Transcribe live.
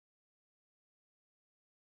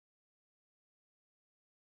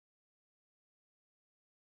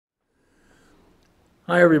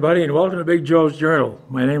Hi, everybody, and welcome to Big Joe's Journal.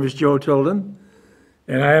 My name is Joe Tilden,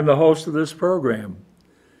 and I am the host of this program.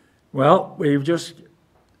 Well, we've just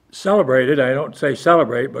celebrated, I don't say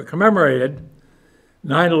celebrate, but commemorated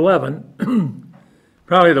 9/11,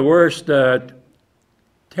 probably the worst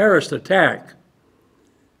terrorist attack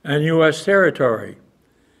on U.S. territory.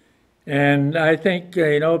 And I think,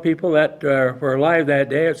 people that were alive that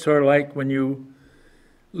day, it's sort of like when you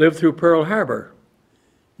lived through Pearl Harbor.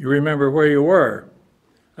 You remember where you were.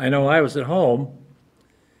 I know I was at home,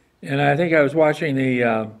 and I think I was watching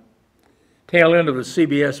the tail end of the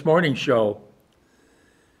CBS morning show.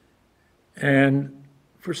 And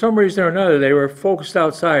for some reason or another, they were focused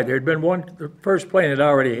outside. There had been the first plane had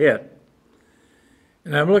already hit.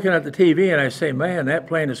 And I'm looking at the TV and I say, man, that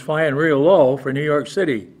plane is flying real low for New York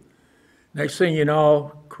City. Next thing you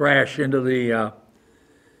know, crash into the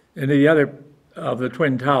other of the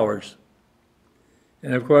Twin Towers.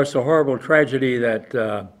 And of course, the horrible tragedy that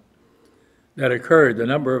occurred, the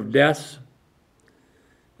number of deaths,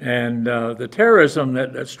 and the terrorism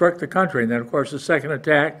that struck the country. And then, of course, the second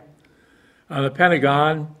attack on the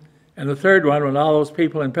Pentagon, and the third one when all those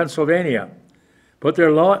people in Pennsylvania put their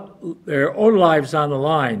own lives on the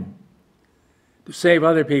line to save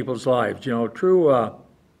other people's lives. You know, true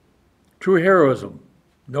heroism,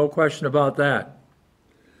 no question about that.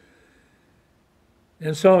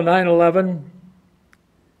 And so 9/11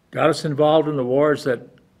 got us involved in the wars that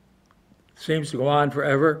seems to go on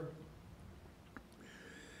forever.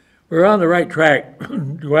 We're on the right track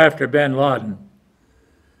to go after bin Laden,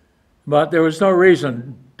 but there was no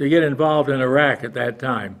reason to get involved in Iraq at that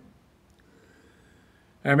time.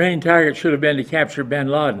 Our main target should have been to capture bin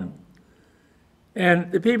Laden.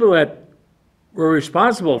 And the people that were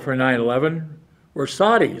responsible for 9/11 were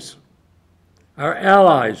Saudis, our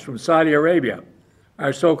allies from Saudi Arabia,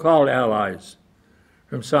 our so-called allies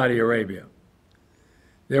from Saudi Arabia.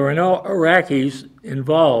 There were no Iraqis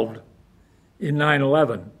involved in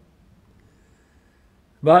 9/11.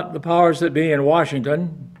 But the powers that be in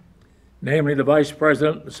Washington, namely the Vice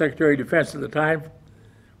President, the Secretary of Defense at the time,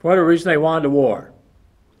 for whatever reason they wanted a war.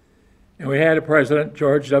 And we had a President,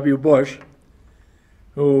 George W. Bush,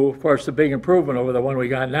 who, of course, is a big improvement over the one we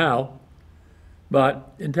got now,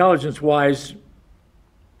 but intelligence-wise,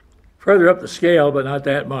 further up the scale, but not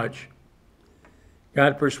that much,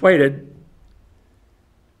 got persuaded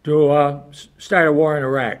to start a war in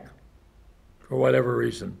Iraq for whatever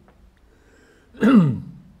reason.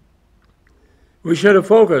 We should have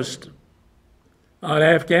focused on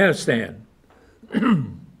Afghanistan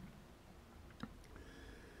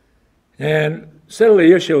and settle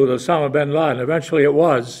the issue with Osama bin Laden. Eventually it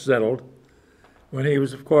was settled when he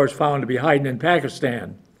was, of course, found to be hiding in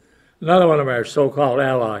Pakistan, another one of our so-called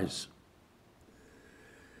allies.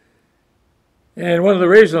 And one of the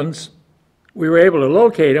reasons we were able to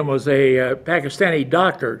locate him was a Pakistani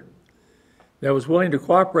doctor that was willing to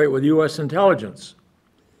cooperate with U.S. intelligence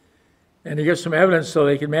and to get some evidence so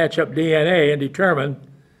they could match up DNA and determine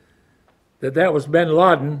that that was bin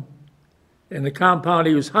Laden in the compound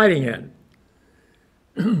he was hiding in.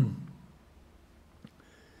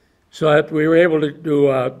 So that we were able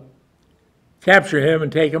to capture him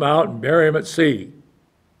and take him out and bury him at sea.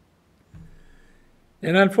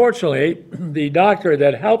 And unfortunately, the doctor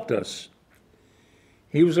that helped us,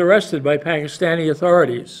 he was arrested by Pakistani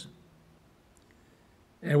authorities.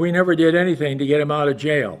 And we never did anything to get him out of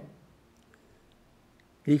jail.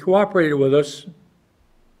 He cooperated with us.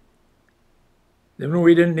 Then when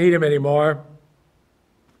we didn't need him anymore,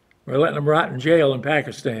 we're letting him rot in jail in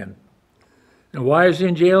Pakistan. And why is he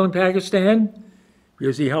in jail in Pakistan?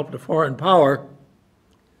 Because he helped a foreign power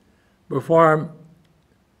perform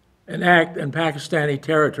an act in Pakistani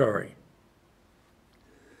territory.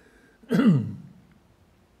 I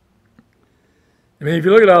mean, if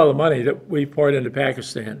you look at all the money that we poured into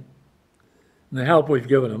Pakistan and the help we've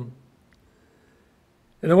given them,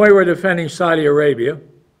 and the way we're defending Saudi Arabia,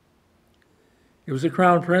 it was the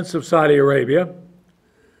Crown Prince of Saudi Arabia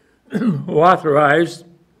who authorized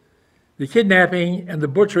the kidnapping and the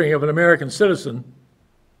butchering of an American citizen.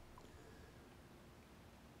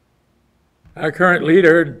 Our current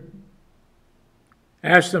leader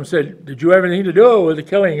asked him, said, did you have anything to do with the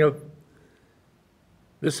killing of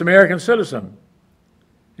this American citizen?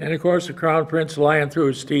 And of course, the Crown Prince, lying through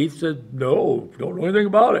his teeth, said, no, don't know anything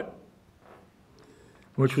about it,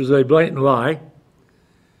 which was a blatant lie.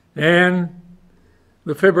 And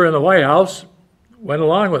the fibber in the White House went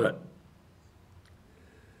along with it.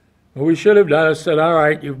 What we should have done is said, all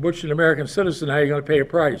right, you've butchered an American citizen, now you're going to pay a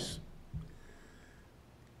price.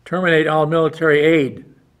 Terminate all military aid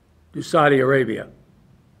to Saudi Arabia.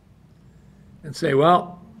 And say,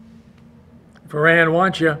 well, If Iran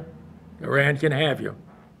wants you, Iran can have you.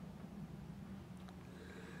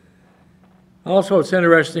 Also, it's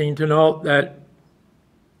interesting to note that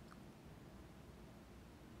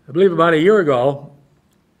I believe about a year ago,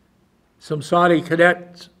 some Saudi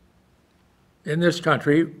cadets in this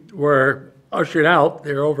country were ushered out.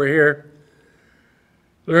 They're over here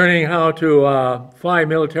learning how to fly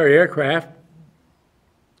military aircraft.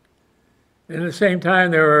 And at the same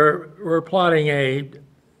time, they were plotting a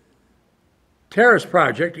terrorist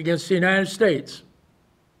project against the United States.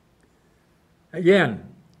 Again,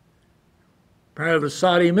 part of the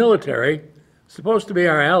Saudi military, supposed to be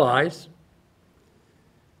our allies,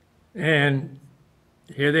 and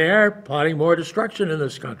here they are plotting more destruction in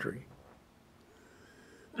this country.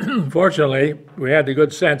 Fortunately, we had the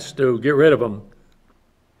good sense to get rid of them,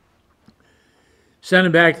 send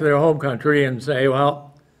them back to their home country and say,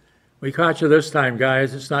 well, we caught you this time,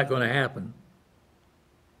 guys, it's not going to happen.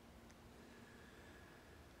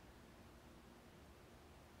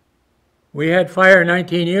 We had fire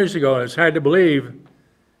 19 years ago, and it's hard to believe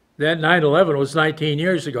that 9/11 was 19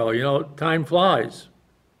 years ago. You know, time flies.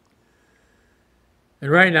 And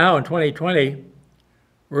right now, in 2020,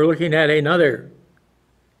 we're looking at another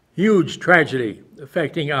huge tragedy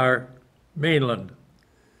affecting our mainland,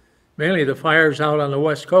 mainly the fires out on the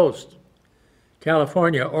West Coast,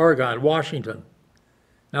 California, Oregon, Washington,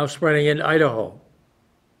 now spreading into Idaho.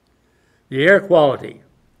 The air quality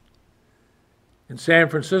in San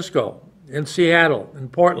Francisco, in Seattle, in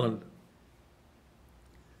Portland.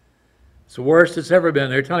 It's the worst it's ever been.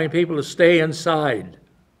 They're telling people to stay inside.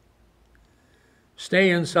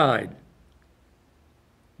 Stay inside.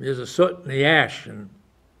 There's the soot and the ash, and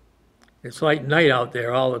it's like night out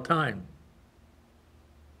there all the time.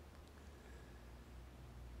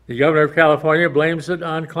 The governor of California blames it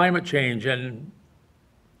on climate change, and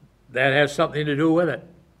that has something to do with it.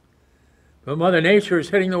 But Mother Nature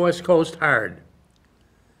is hitting the West Coast hard.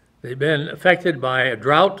 They've been affected by a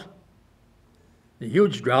drought, a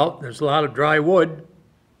huge drought. There's a lot of dry wood,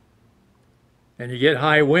 and you get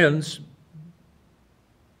high winds,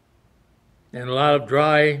 and a lot of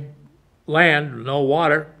dry land, no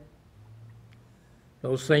water.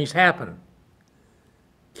 Those things happen.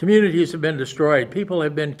 Communities have been destroyed. People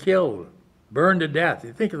have been killed, burned to death.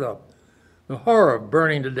 You think of the horror of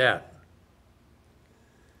burning to death.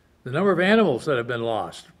 The number of animals that have been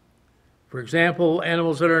lost. For example,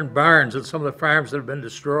 animals that are in barns at some of the farms that have been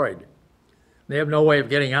destroyed. They have no way of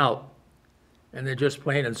getting out, and they're just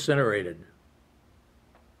plain incinerated.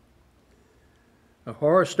 A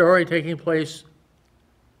horror story taking place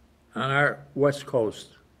on our West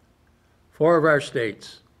Coast, 4 of our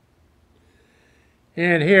states.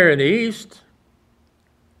 And here in the East,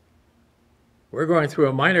 we're going through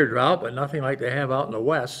a minor drought, but nothing like they have out in the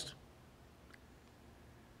West.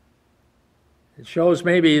 It shows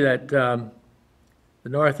maybe that the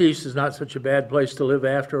Northeast is not such a bad place to live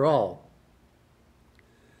after all.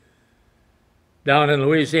 Down in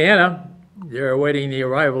Louisiana, they're awaiting the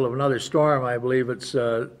arrival of another storm. I believe it's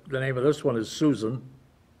the name of this one is Susan.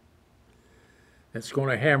 It's going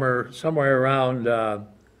to hammer somewhere around the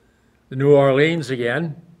New Orleans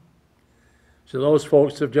again. So those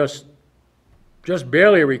folks have just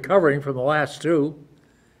barely recovering from the last two,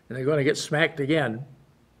 and they're going to get smacked again.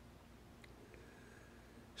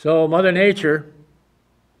 So Mother Nature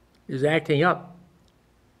is acting up,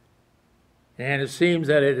 and it seems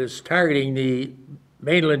that it is targeting the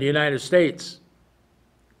mainland United States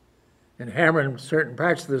and hammering certain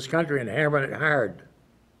parts of this country and hammering it hard.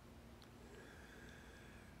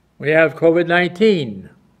 We have COVID-19.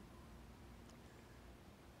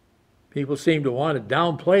 People seem to want to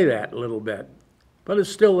downplay that a little bit, but it's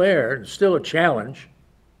still there, and it's still a challenge.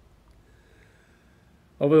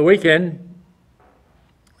 Over the weekend,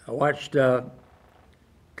 I watched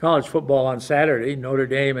college football on Saturday, Notre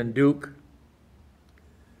Dame and Duke.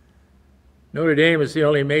 Notre Dame is the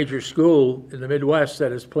only major school in the Midwest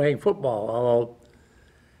that is playing football, although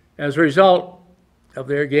as a result of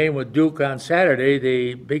their game with Duke on Saturday,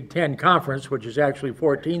 the Big Ten Conference, which is actually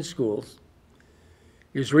 14 schools,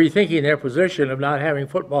 is rethinking their position of not having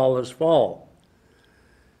football this fall.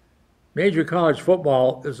 Major college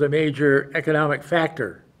football is a major economic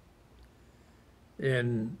factor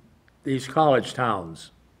in these college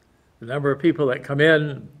towns. The number of people that come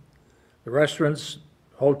in, the restaurants,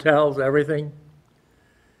 hotels, everything.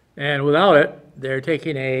 And without it, they're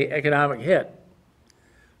taking an economic hit.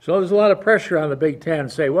 So there's a lot of pressure on the Big Ten to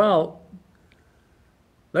say, well,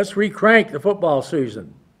 let's recrank the football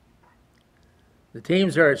season. The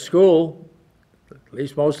teams are at school, at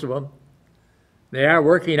least most of them. They are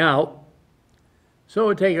working out. So it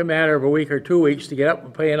would take a matter of a week or 2 weeks to get up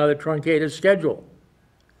and play another truncated schedule.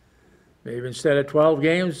 Maybe instead of 12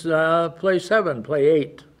 games, play 7, play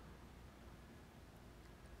 8.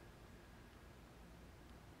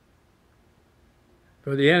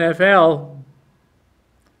 For the NFL,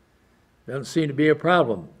 doesn't seem to be a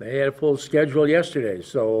problem. They had a full schedule yesterday,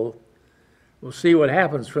 so we'll see what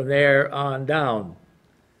happens from there on down.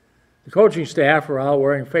 The coaching staff are all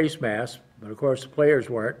wearing face masks, but of course the players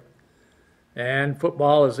weren't. And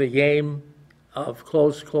football is a game of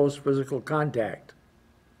close physical contact.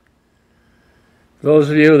 For those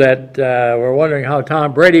of you that were wondering how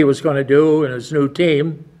Tom Brady was going to do in his new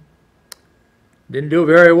team, didn't do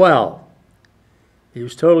very well. He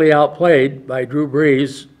was totally outplayed by Drew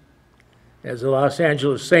Brees as the Los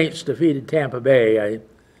Angeles Saints defeated Tampa Bay. I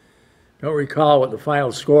don't recall what the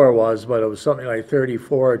final score was, but it was something like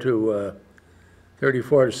 34 to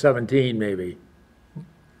 17 maybe,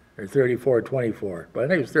 or 34-24. But I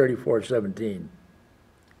think it was 34-17.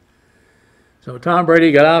 So Tom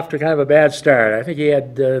Brady got off to kind of a bad start. I think he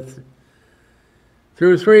had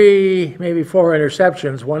threw 3, maybe 4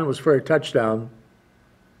 interceptions. One was for a touchdown.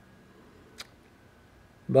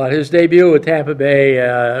 But his debut with Tampa Bay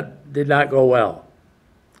did not go well.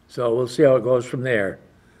 So we'll see how it goes from there.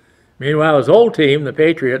 Meanwhile, his old team, the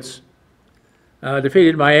Patriots,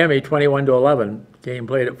 defeated Miami 21-11. Game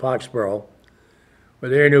played at Foxborough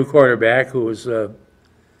with their new quarterback, who was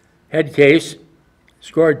head case,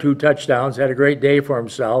 scored 2 touchdowns, had a great day for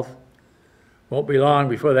himself. Won't be long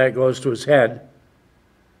before that goes to his head.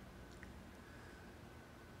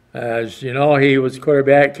 As you know, he was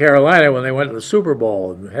quarterback at Carolina when they went to the Super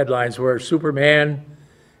Bowl. And the headlines were, Superman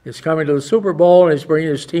is coming to the Super Bowl and he's bringing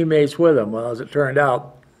his teammates with him. Well, as it turned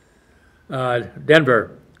out,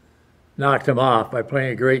 Denver knocked him off by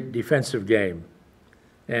playing a great defensive game.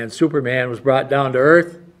 And Superman was brought down to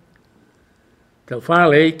earth till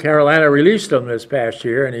finally Carolina released him this past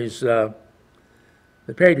year, and the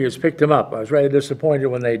Patriots picked him up. I was rather disappointed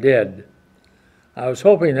when they did. I was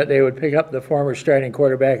hoping that they would pick up the former starting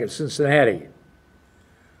quarterback at Cincinnati,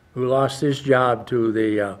 who lost his job to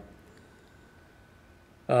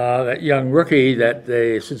that young rookie that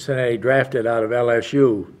Cincinnati drafted out of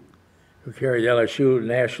LSU, who carried LSU to the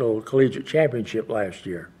National Collegiate Championship last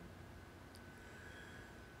year.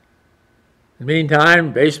 In the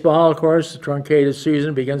meantime, baseball, of course, the truncated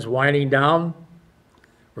season begins winding down.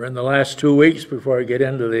 We're in the last 2 weeks before we get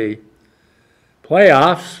into the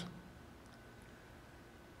playoffs.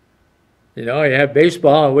 You know, you have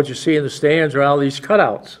baseball, and what you see in the stands are all these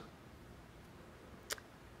cutouts.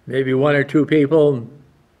 Maybe 1 or 2 people,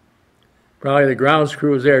 probably the grounds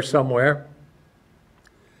crew is there somewhere.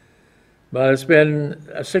 But it's been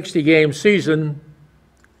a 60-game season.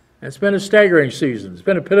 It's been a staggering season. It's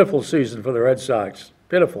been a pitiful season for the Red Sox.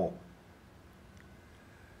 Pitiful.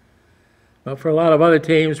 But for a lot of other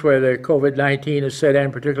teams where the COVID-19 has set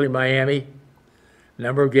in, particularly Miami, a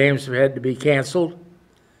number of games have had to be canceled.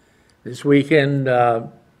 This weekend,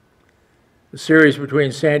 the series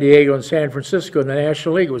between San Diego and San Francisco in the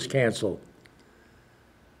National League was canceled.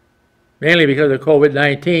 Mainly because of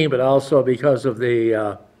COVID-19, but also because of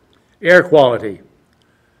the air quality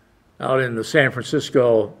out in the San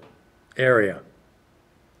Francisco area.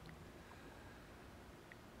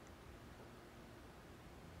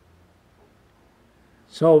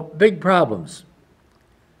 So big problems.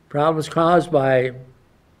 Problems caused by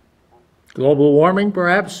global warming,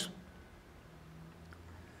 perhaps.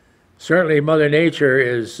 Certainly Mother Nature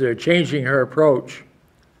is changing her approach,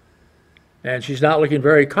 and she's not looking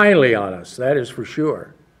very kindly on us, that is for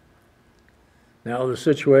sure. Now the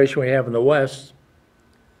situation we have in the West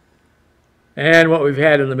and what we've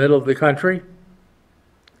had in the middle of the country,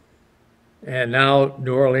 and now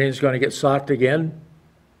New Orleans is going to get socked again.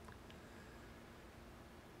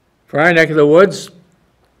 For our neck of the woods,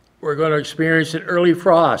 we're going to experience an early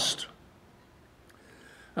frost.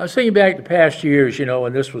 I was thinking back to past years, you know,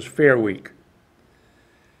 when this was Fair Week.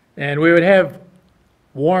 And we would have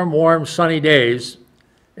warm, sunny days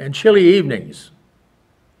and chilly evenings.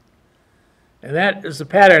 And that is the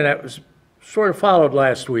pattern that was sort of followed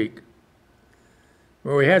last week,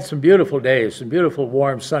 where we had some beautiful days, some beautiful,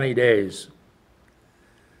 warm, sunny days,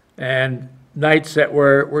 and nights that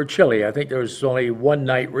were chilly. I think there was only one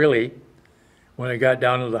night, really, when it got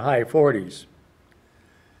down to the high 40s.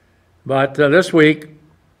 But this week,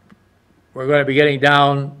 we're going to be getting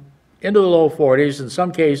down into the low 40s, in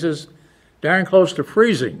some cases, darn close to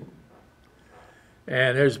freezing.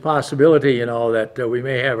 And there's a possibility, you know, that we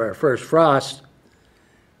may have our first frost,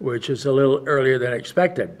 which is a little earlier than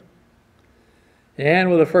expected. And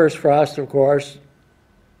with the first frost, of course,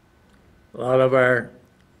 a lot of our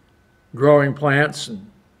growing plants and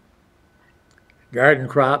garden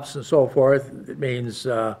crops and so forth, it means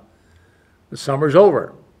the summer's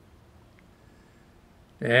over.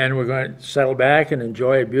 And we're going to settle back and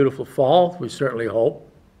enjoy a beautiful fall, we certainly hope.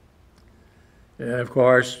 And of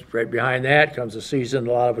course, right behind that comes a season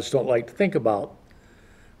a lot of us don't like to think about,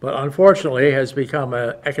 but unfortunately has become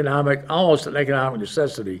almost an economic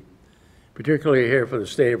necessity, particularly here for the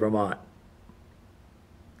state of Vermont.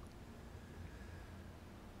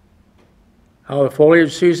 How the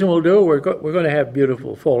foliage season will do, we're going to have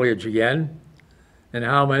beautiful foliage again. And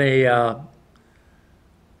how many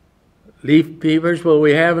leaf peepers will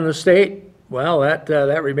we have in the state? Well,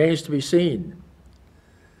 that remains to be seen.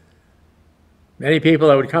 Many people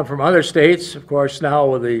that would come from other states, of course, now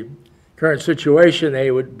with the current situation, they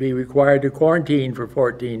would be required to quarantine for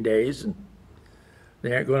 14 days, and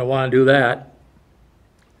they aren't going to want to do that.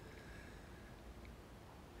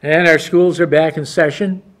 And our schools are back in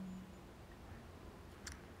session.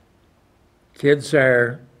 Kids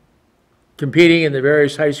are competing in the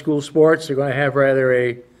various high school sports. They're going to have rather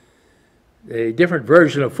a different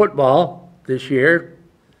version of football this year.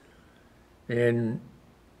 In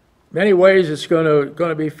many ways, it's going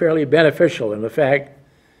to be fairly beneficial in the fact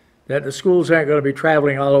that the schools aren't going to be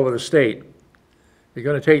traveling all over the state. They're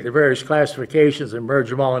going to take the various classifications and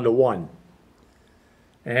merge them all into one.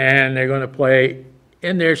 And they're going to play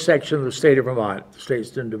in their section of the state of Vermont. The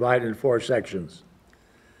state's been divided into 4 sections.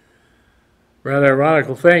 Rather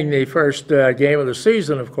ironical thing, the first game of the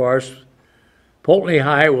season, of course, Pulteney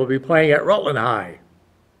High will be playing at Rutland High.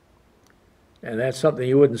 And that's something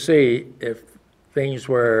you wouldn't see if things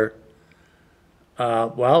were,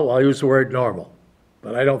 well, I'll use the word normal.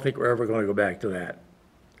 But I don't think we're ever going to go back to that.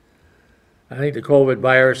 I think the COVID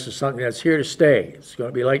virus is something that's here to stay. It's going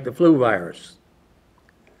to be like the flu virus.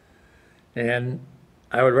 And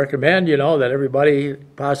I would recommend, that everybody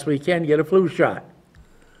possibly can get a flu shot.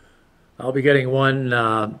 I'll be getting one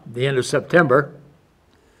the end of September.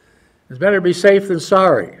 It's better to be safe than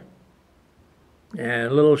sorry. And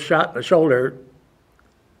a little shot in the shoulder,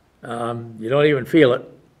 you don't even feel it.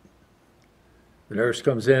 The nurse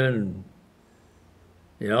comes in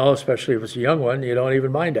and, especially if it's a young one, you don't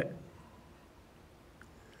even mind it.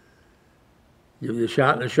 Give you a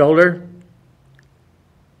shot in the shoulder.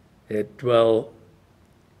 It will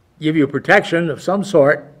give you protection of some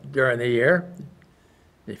sort during the year.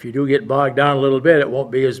 If you do get bogged down a little bit, it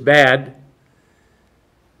won't be as bad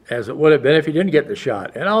as it would have been if you didn't get the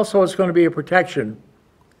shot. And also it's going to be a protection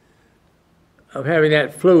of having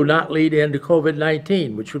that flu not lead into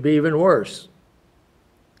COVID-19, which would be even worse.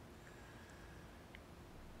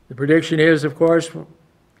 The prediction is, of course,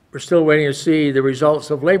 we're still waiting to see the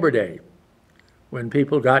results of Labor Day when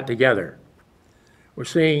people got together. We're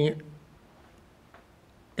seeing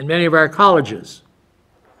in many of our colleges,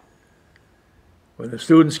 when the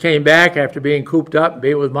students came back after being cooped up and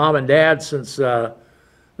being with mom and dad since the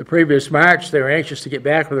previous March, they were anxious to get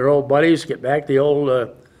back with their old buddies, get back to the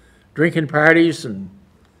old drinking parties and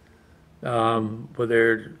with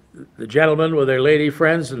the gentlemen with their lady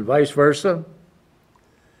friends and vice versa.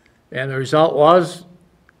 And the result was,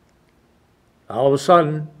 all of a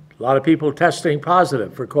sudden, a lot of people testing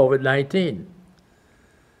positive for COVID-19.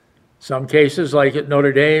 Some cases, like at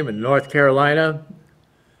Notre Dame in North Carolina,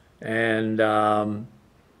 and there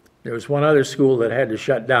was one other school that had to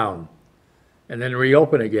shut down and then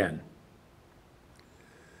reopen again.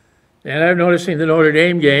 And I'm noticing the Notre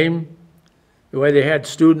Dame game, the way they had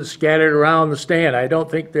students scattered around the stand. I don't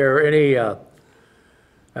think there are any,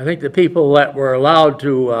 I think the people that were allowed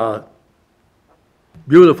to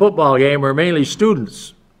view the football game were mainly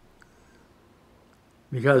students,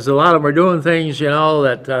 because a lot of them are doing things,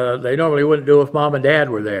 that they normally wouldn't do if mom and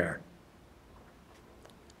dad were there.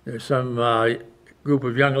 There's some group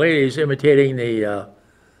of young ladies imitating the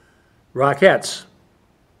Rockettes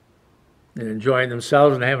and enjoying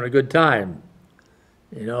themselves and having a good time.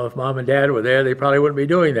 If mom and dad were there, they probably wouldn't be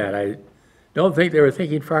doing that. I don't think they were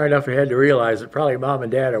thinking far enough ahead to realize that probably mom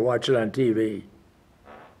and dad are watching on TV.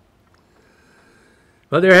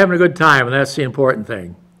 But they're having a good time, and that's the important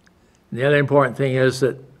thing. And the other important thing is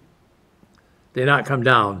that they not come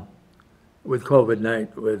down with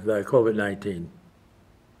COVID-19.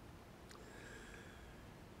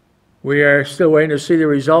 We are still waiting to see the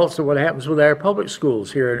results of what happens with our public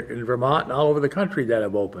schools here in Vermont and all over the country that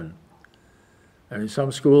have opened. I mean,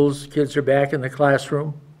 some schools, kids are back in the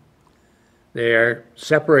classroom. They are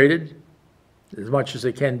separated as much as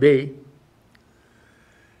they can be.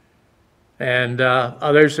 And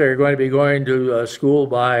others are going to be going to school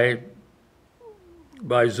by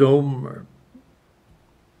Zoom or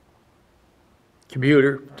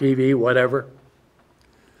computer, TV, whatever.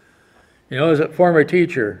 You know, as a former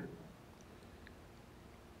teacher,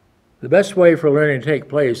 the best way for learning to take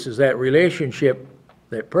place is that relationship,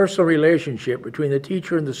 that personal relationship between the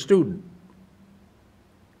teacher and the student.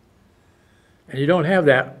 And you don't have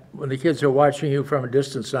that when the kids are watching you from a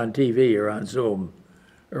distance on TV or on Zoom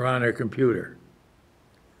or on their computer.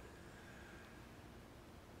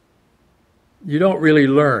 You don't really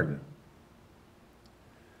learn.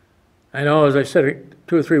 I know, as I said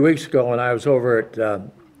 2 or 3 weeks ago when I was over at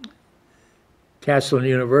Castleton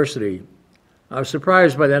University, I was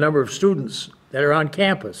surprised by the number of students that are on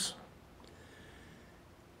campus.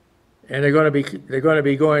 And they're going to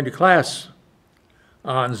be going to class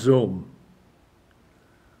on Zoom.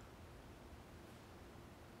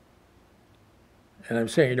 And I'm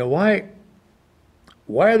saying, you know, why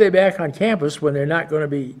are they back on campus when they're not going to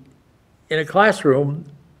be in a classroom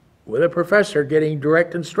with a professor getting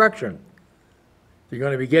direct instruction? They're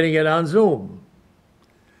going to be getting it on Zoom.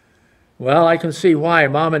 Well, I can see why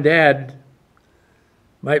Mom and Dad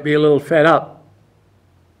might be a little fed up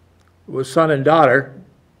with son and daughter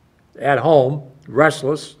at home,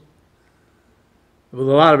 restless, with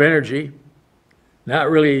a lot of energy,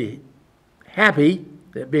 not really happy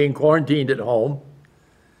at being quarantined at home,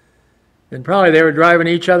 and probably they were driving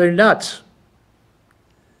each other nuts.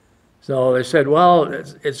 So they said, well,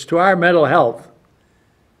 it's to our mental health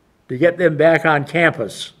to get them back on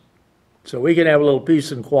campus so we can have a little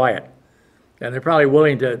peace and quiet. And they're probably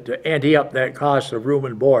willing to ante up that cost of room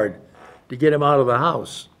and board to get them out of the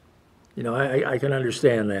house. You know, I can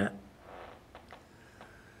understand that.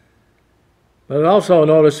 But also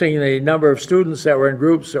noticing the number of students that were in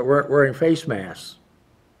groups that weren't wearing face masks.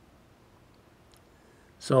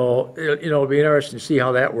 So, you know, it'll be interesting to see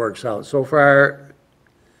how that works out. So far,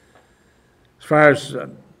 as far as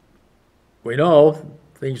we know,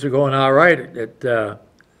 things are going all right at,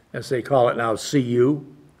 as they call it now, CU.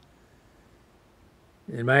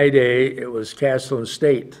 In my day, it was Castleton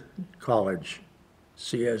State College,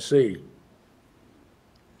 CSC.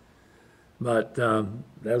 But that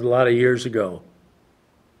was a lot of years ago.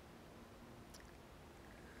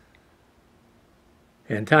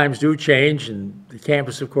 And times do change, and the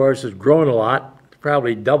campus, of course, has grown a lot,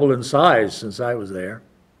 probably doubled in size since I was there.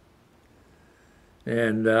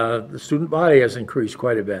 And the student body has increased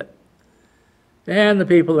quite a bit. And the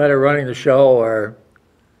people that are running the show are,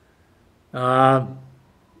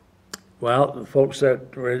 well, the folks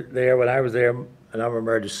that were there when I was there, a number of them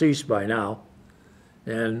are deceased by now,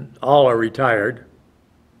 and all are retired.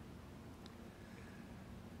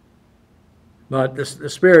 But the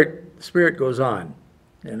spirit goes on,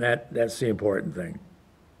 and that's the important thing.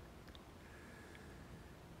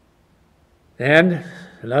 And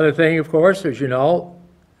another thing, of course, as you know,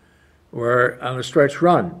 we're on a stretch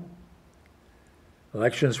run.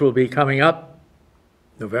 Elections will be coming up.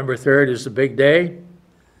 November 3rd is the big day.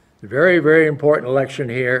 A very, very important election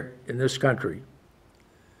here in this country.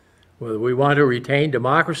 Whether we want to retain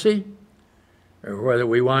democracy or whether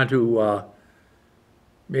we want to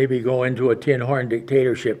maybe go into a tin horn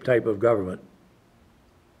dictatorship type of government.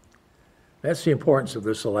 That's the importance of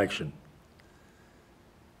this election.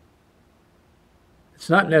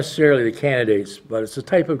 It's not necessarily the candidates, but it's the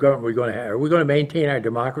type of government we're going to have. Are we going to maintain our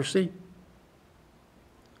democracy?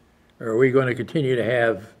 Or are we going to continue to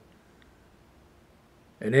have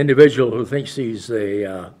an individual who thinks he's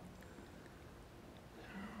an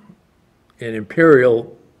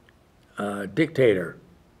imperial dictator?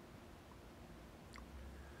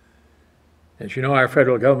 As you know, our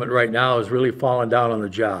federal government right now is really falling down on the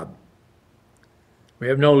job. We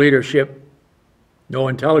have no leadership, no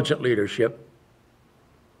intelligent leadership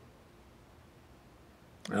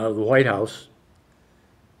out of the White House.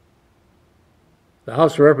 The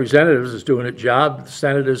House of Representatives is doing its job, the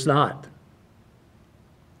Senate is not.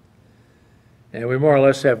 And we more or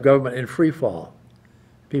less have government in free fall.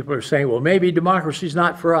 People are saying, well, maybe democracy's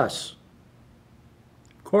not for us.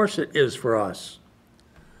 Of course it is for us.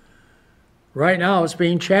 Right now it's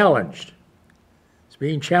being challenged. It's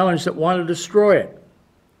being challenged that want to destroy it.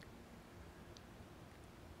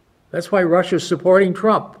 That's why Russia's supporting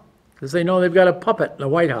Trump, because they know they've got a puppet in the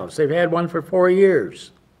White House. They've had one for 4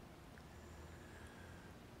 years.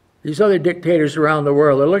 These other dictators around the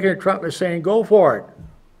world, they're looking at Trump and saying, go for it.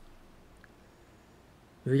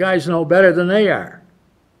 The guys know better than they are.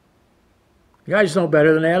 The guys know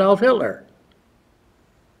better than Adolf Hitler.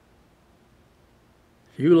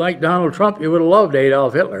 If you liked Donald Trump, you would have loved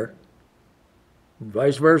Adolf Hitler, and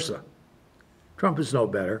vice versa. Trump is no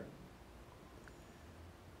better.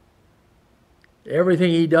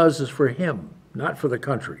 Everything he does is for him, not for the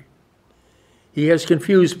country. He has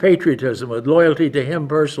confused patriotism with loyalty to him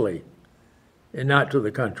personally and not to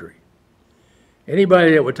the country.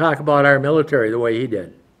 Anybody that would talk about our military the way he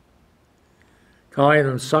did, calling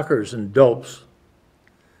them suckers and dopes,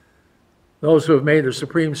 those who have made the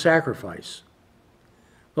supreme sacrifice,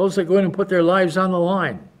 those that go in and put their lives on the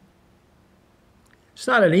line. It's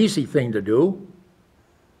not an easy thing to do,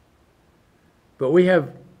 but we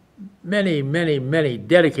have many, many, many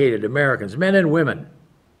dedicated Americans, men and women,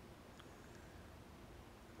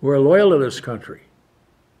 who are loyal to this country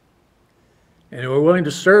and who are willing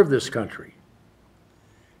to serve this country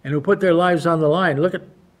and who put their lives on the line. Let's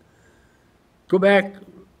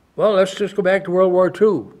just go back to World War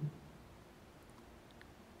II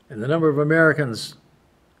and the number of Americans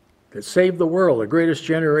that saved the world, the greatest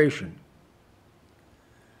generation.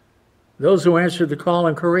 Those who answered the call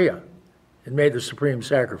in Korea and made the supreme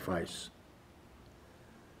sacrifice.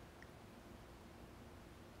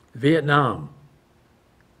 Vietnam,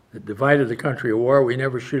 that divided the country, a war we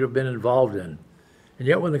never should have been involved in. And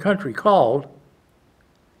yet when the country called,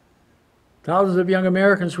 thousands of young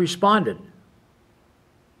Americans responded.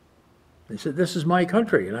 They said, this is my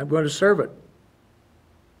country and I'm going to serve it.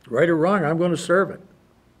 Right or wrong, I'm going to serve it.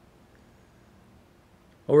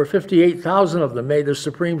 Over 58,000 of them made the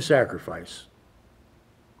supreme sacrifice.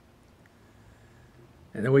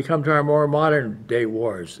 And then we come to our more modern day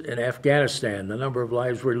wars in Afghanistan, the number of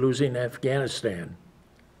lives we're losing in Afghanistan.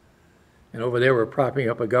 And over there we're propping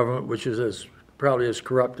up a government which is probably as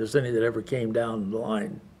corrupt as any that ever came down the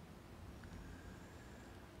line.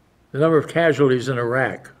 The number of casualties in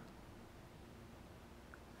Iraq.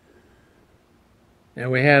 And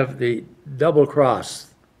we have the double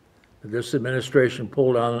cross that this administration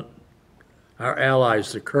pulled on our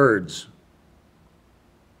allies, the Kurds.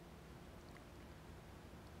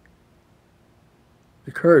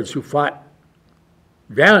 The Kurds who fought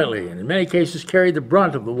valiantly and in many cases carried the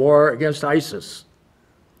brunt of the war against ISIS.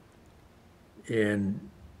 And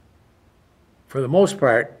for the most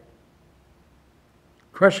part,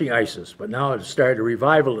 crushing ISIS, but now it's started to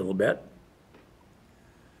revive a little bit.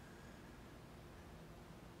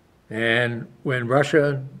 And when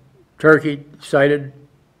Russia, Turkey decided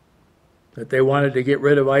that they wanted to get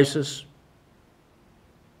rid of ISIS,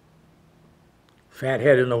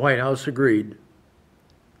 fathead in the White House agreed,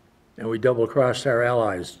 and we double-crossed our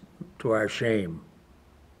allies to our shame,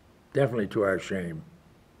 definitely to our shame.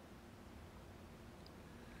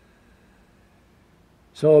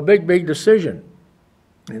 So a big, big decision,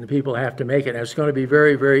 and the people have to make it, and it's going to be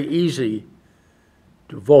very, very easy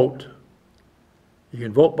to vote. You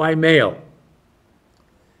can vote by mail.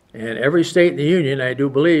 And every state in the union, I do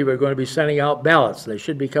believe, are going to be sending out ballots. They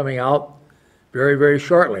should be coming out very, very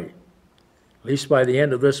shortly, at least by the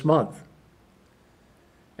end of this month.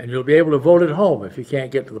 And you'll be able to vote at home if you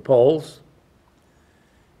can't get to the polls.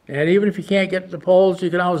 And even if you can't get to the polls, you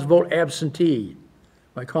can always vote absentee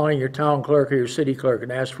by calling your town clerk or your city clerk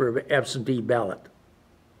and ask for an absentee ballot.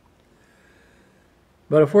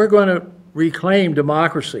 But if we're going to reclaim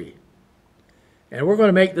democracy, and we're going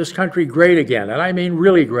to make this country great again, and I mean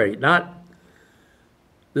really great, not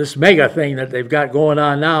this mega thing that they've got going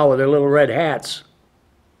on now with their little red hats,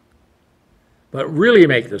 but really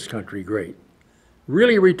make this country great.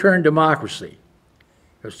 Really return democracy.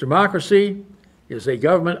 Because democracy is a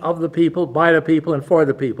government of the people, by the people, and for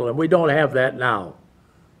the people, and we don't have that now.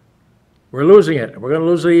 We're losing it, and we're going to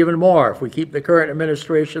lose it even more if we keep the current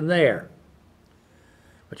administration there.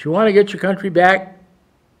 But you want to get your country back?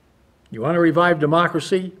 You want to revive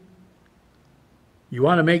democracy? You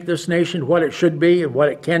want to make this nation what it should be and what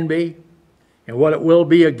it can be and what it will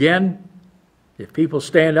be again? If people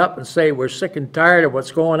stand up and say we're sick and tired of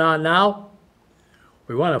what's going on now,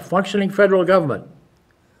 we want a functioning federal government.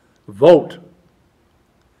 Vote.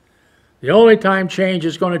 The only time change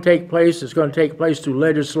is going to take place is going to take place through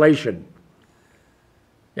legislation.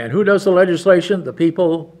 And who does the legislation? The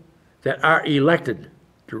people that are elected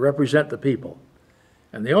to represent the people.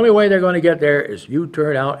 And the only way they're going to get there is you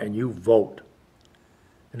turn out and you vote.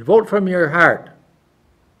 And vote from your heart.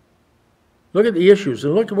 Look at the issues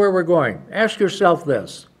and look at where we're going. Ask yourself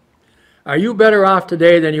this. Are you better off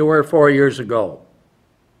today than you were 4 years ago?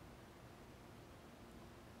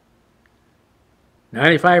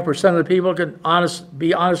 95% of the people can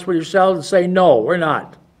be honest with yourselves and say, no, we're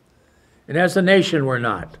not. And as a nation, we're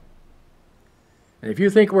not. And if you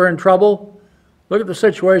think we're in trouble, look at the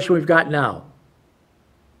situation we've got now.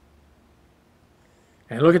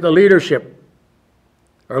 And look at the leadership,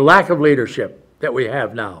 or lack of leadership, that we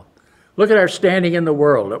have now. Look at our standing in the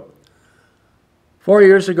world. 4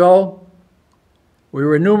 years ago, we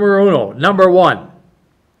were numero uno, number one.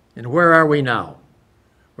 And where are we now?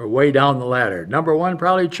 We're way down the ladder. Number one,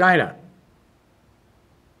 probably China.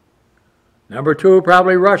 Number two,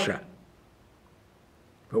 probably Russia.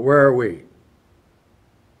 But where are we?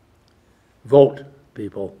 Vote,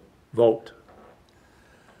 people, vote.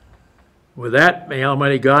 With that, may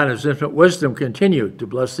Almighty God in His infinite wisdom continue to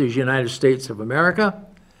bless these United States of America.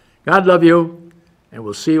 God love you, and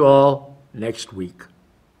we'll see you all next week.